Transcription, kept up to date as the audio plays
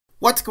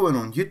What's going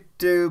on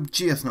YouTube,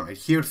 GSNO right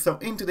here. So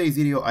in today's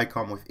video I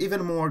come with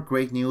even more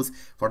great news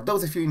for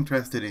those of you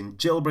interested in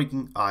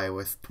jailbreaking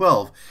iOS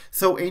 12.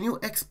 So a new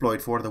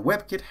exploit for the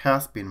Webkit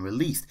has been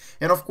released,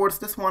 and of course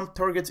this one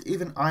targets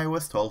even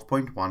iOS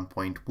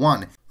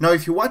 12.1.1. Now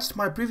if you watched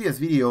my previous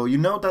video, you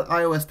know that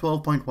iOS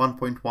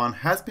 12.1.1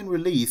 has been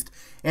released,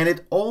 and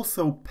it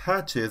also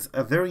patches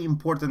a very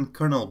important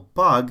kernel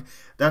bug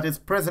that is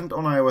present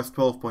on iOS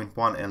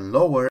 12.1 and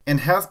lower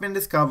and has been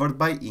discovered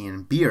by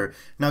Ian Beer.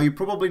 Now you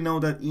probably know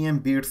that Ian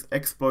Beer's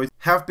exploits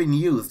have been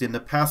used in the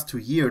past 2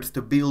 years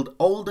to build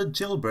all the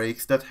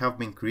jailbreaks that have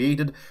been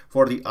created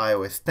for the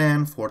iOS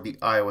 10, for the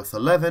iOS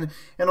 11,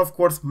 and of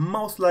course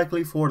most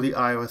likely for the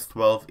iOS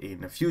 12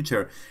 in the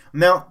future.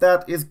 Now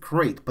that is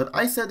great, but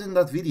I said in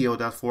that video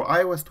that for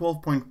iOS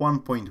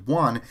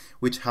 12.1.1,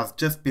 which has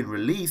just been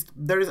released,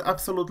 there is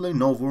absolutely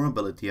no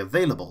vulnerability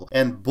available.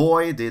 And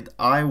boy did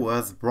I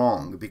was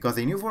wrong, because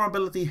a new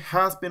vulnerability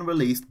has been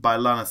released by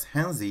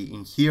LinusHenze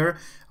in here.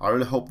 I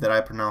really hope that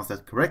I pronounced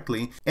that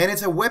correctly, and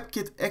it's a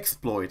Webkit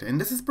exploit, and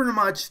this is pretty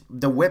much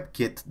the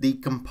Webkit, the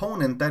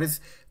component that is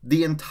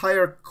the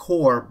entire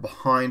core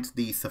behind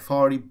the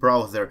Safari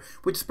browser,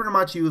 which is pretty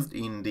much used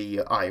in the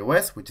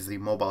iOS, which is the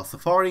mobile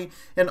Safari,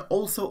 and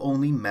also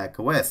only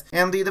macOS.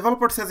 And the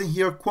developer says in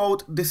here,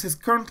 quote, "This is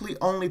currently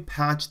only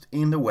patched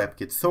in the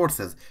Webkit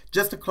sources.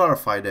 Just to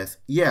clarify this,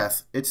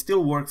 yes, it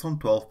still works on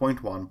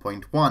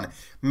 12.1.1,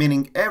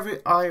 meaning every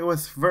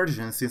iOS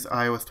version since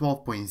iOS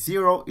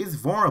 12.0 is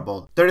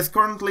vulnerable. There is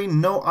currently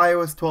no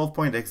iOS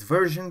 12.x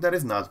version that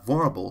is not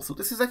vulnerable, so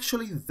this is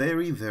actually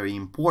very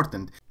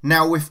important.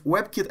 Now with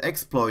Webkit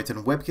exploits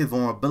and Webkit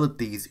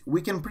vulnerabilities,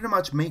 we can pretty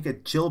much make a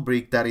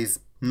jailbreak that is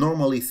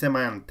normally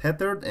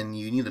semi-untethered, and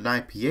you need an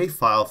IPA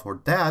file for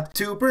that,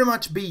 to pretty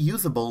much be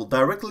usable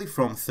directly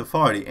from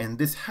Safari, and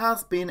this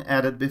has been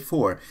added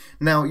before.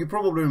 Now you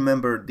probably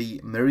remember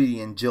the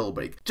Meridian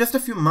jailbreak. Just a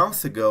few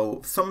months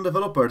ago, some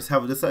developers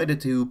have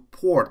decided to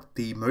port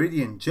the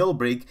Meridian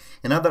jailbreak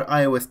and other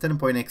iOS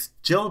 10.x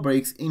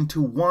jailbreaks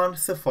into one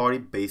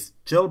Safari-based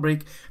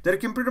jailbreak that you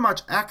can pretty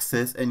much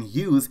access and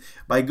use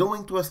by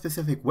going to a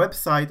specific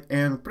website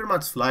and pretty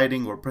much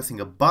sliding or pressing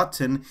a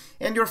button,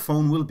 and your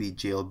phone will be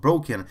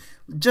jailbroken.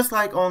 Just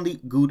like on the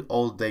good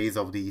old days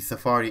of the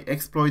Safari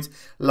exploits,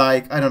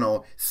 like, I don't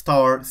know,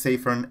 Star,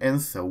 Saffron,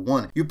 and so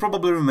on. You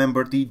probably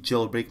remember the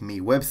JailbreakMe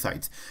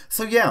websites.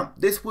 So yeah,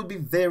 this would be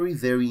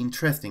very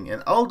interesting,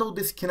 and although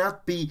this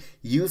cannot be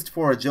used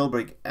for a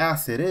jailbreak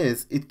as it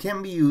is, it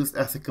can be used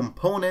as a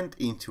component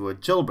into a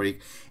jailbreak,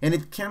 and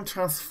it can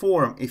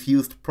transform, if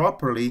used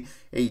properly,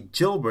 a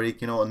jailbreak,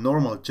 you know, a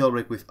normal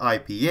jailbreak with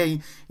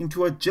IPA,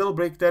 into a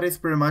jailbreak that is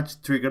pretty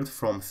much triggered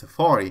from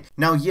Safari.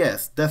 Now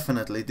yes,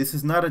 definitely, this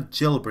is not a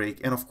jailbreak,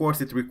 and of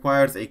course it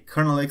requires a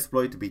kernel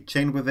exploit to be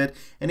chained with it,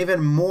 and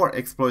even more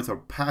exploits or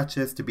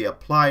patches to be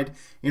applied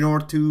in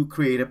order to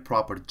create a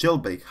proper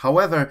jailbreak.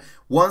 However,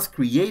 once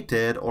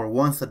created or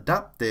once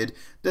adapted,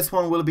 this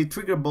one will be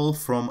triggerable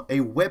from a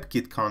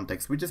Webkit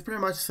context, which is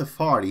pretty much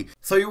Safari.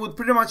 So you would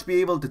pretty much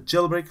be able to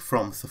jailbreak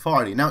from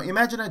Safari. Now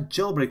imagine a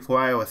jailbreak for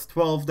iOS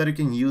 12 that you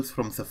can use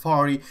from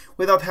Safari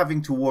without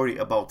having to worry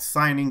about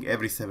signing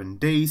every 7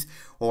 days,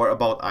 or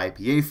about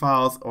IPA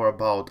files, or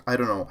about, I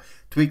don't know,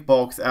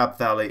 Tweakbox,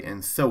 AppValley,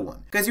 and so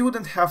on. Because you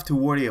wouldn't have to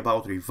worry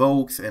about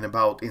revokes and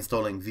about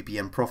installing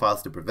VPN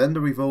profiles to prevent the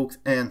revokes,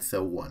 and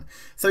so on.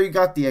 So you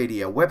got the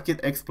idea.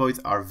 Webkit exploits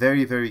are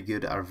very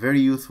good, are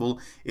very useful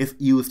if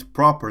used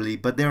properly,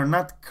 but they are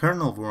not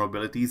kernel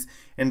vulnerabilities,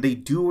 and they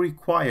do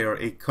require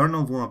a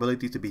kernel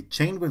vulnerability to be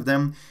chained with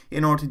them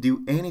in order to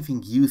do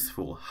anything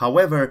useful.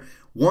 However,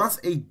 once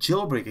a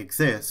jailbreak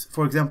exists,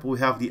 for example we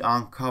have the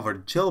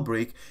uncovered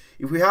jailbreak,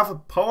 if we have a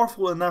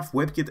powerful enough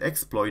Webkit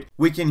exploit,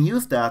 we can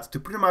use that to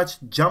pretty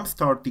much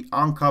jumpstart the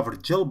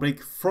uncovered jailbreak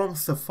from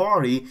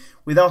Safari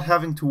without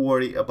having to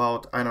worry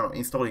about, I don't know,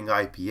 installing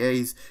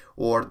IPAs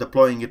or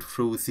deploying it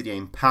through Cydia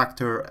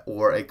Impactor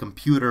or a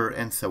computer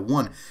and so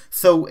on.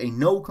 So a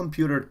no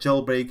computer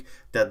jailbreak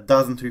that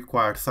doesn't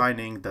require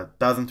signing, that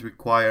doesn't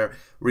require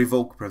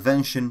revoke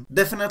prevention,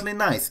 definitely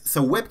nice.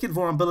 So Webkit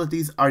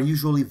vulnerabilities are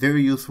usually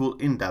very useful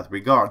in that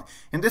regard,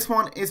 and this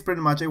one is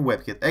pretty much a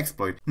Webkit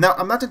exploit. Now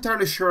I'm not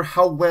entirely sure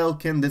how well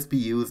can this be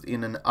used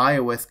in an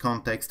iOS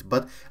context,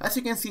 but as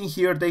you can see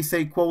here they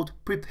say, quote,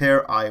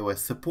 "prepare iOS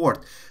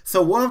support."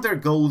 So one of their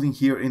goals in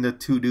here in the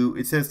to-do,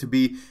 it says to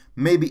be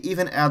maybe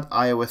even add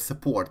iOS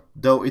support,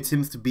 though it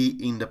seems to be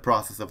in the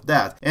process of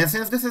that. And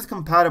since this is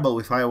compatible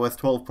with iOS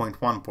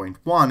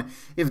 12.1.1,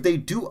 if they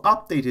do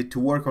update it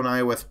to work on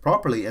iOS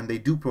properly and they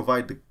do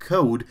provide the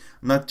code,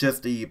 not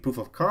just the proof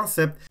of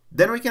concept,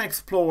 then we can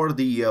explore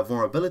the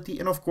vulnerability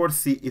and of course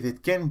see if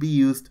it can be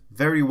used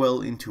very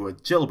well into a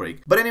jailbreak.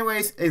 But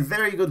anyways, a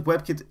very good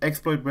Webkit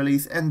exploit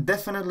release and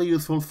definitely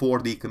useful for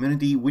the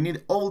community. We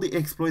need all the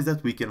exploits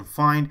that we can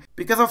find,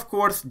 because of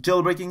course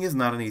jailbreaking is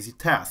not an easy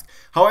task.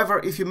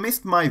 However, if you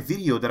missed my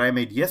video that I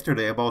made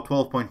yesterday about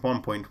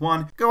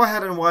 12.1.1, go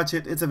ahead and watch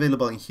it. It's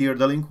available in here.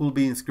 The link will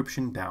be in the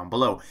description down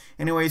below.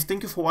 Anyways,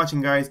 thank you for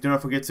watching guys. Do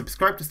not forget to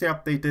subscribe to stay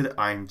updated.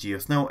 I'm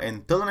GSNO,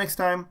 and till the next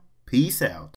time, peace out.